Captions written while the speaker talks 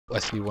I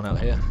see one out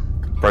here.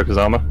 Broke his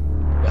armour.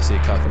 I see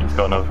a car coming. He's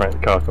got another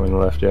car coming on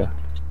the left, yeah.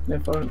 No,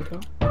 following the car.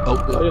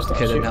 Oh, just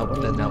okay, they're shoot now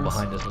one.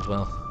 behind us as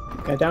well.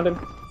 Okay, downed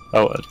him.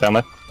 Oh, down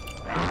there.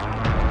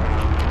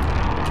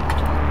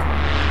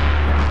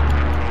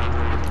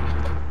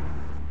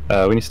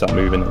 We need to start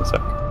moving in a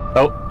sec.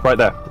 Oh, right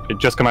there. It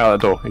just come out of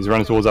that door. He's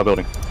running towards our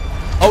building.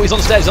 Oh, he's on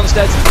the stairs, he's on the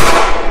stairs!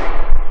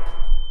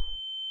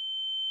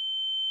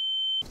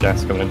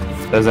 Gas coming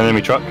in. There's an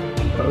enemy truck.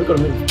 Oh, we've got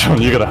to move.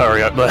 John, you gotta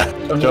hurry up there.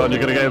 John,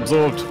 you're gonna get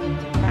absorbed.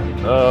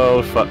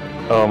 Oh, fuck.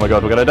 Oh my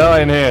god, we're gonna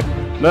die in here.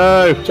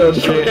 No! John,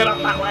 you can't get up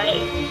that way!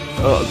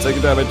 Oh, I'm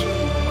taking damage.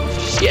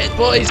 Shit,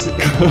 boys!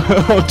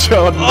 Oh,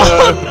 John, no!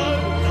 Oh, no!